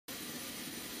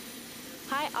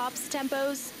High ops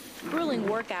tempos, grueling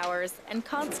work hours, and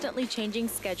constantly changing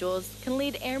schedules can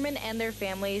lead airmen and their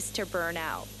families to burn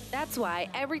out. That's why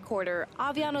every quarter,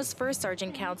 Aviano's First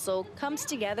Sergeant Council comes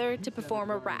together to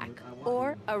perform a RAC,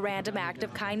 or a random act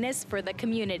of kindness for the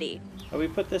community. We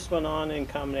put this one on in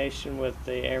combination with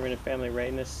the Airmen and Family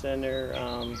Readiness Center.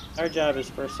 Our job as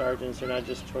First Sergeants are not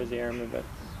just towards the airmen, but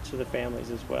to the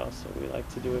families as well. So we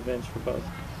like to do events for both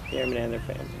the airmen and their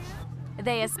families.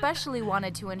 They especially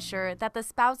wanted to ensure that the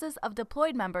spouses of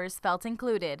deployed members felt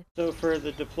included. So for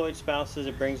the deployed spouses,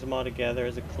 it brings them all together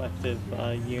as a collective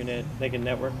unit. They can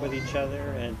network with each other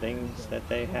and things that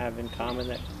they have in common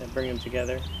that bring them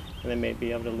together, and they may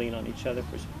be able to lean on each other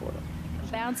for support.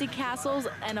 Bouncy castles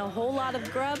and a whole lot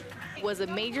of grub was a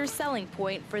major selling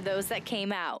point for those that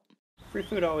came out. Free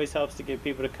food always helps to get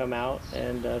people to come out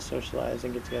and socialize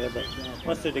and get together, but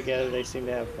once they're together, they seem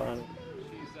to have fun.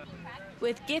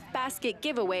 With gift basket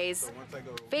giveaways,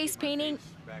 face painting,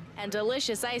 and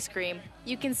delicious ice cream,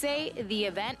 you can say the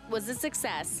event was a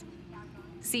success.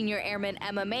 Senior Airman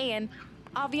Emma Mayan,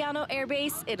 Aviano Air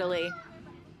Base, Italy.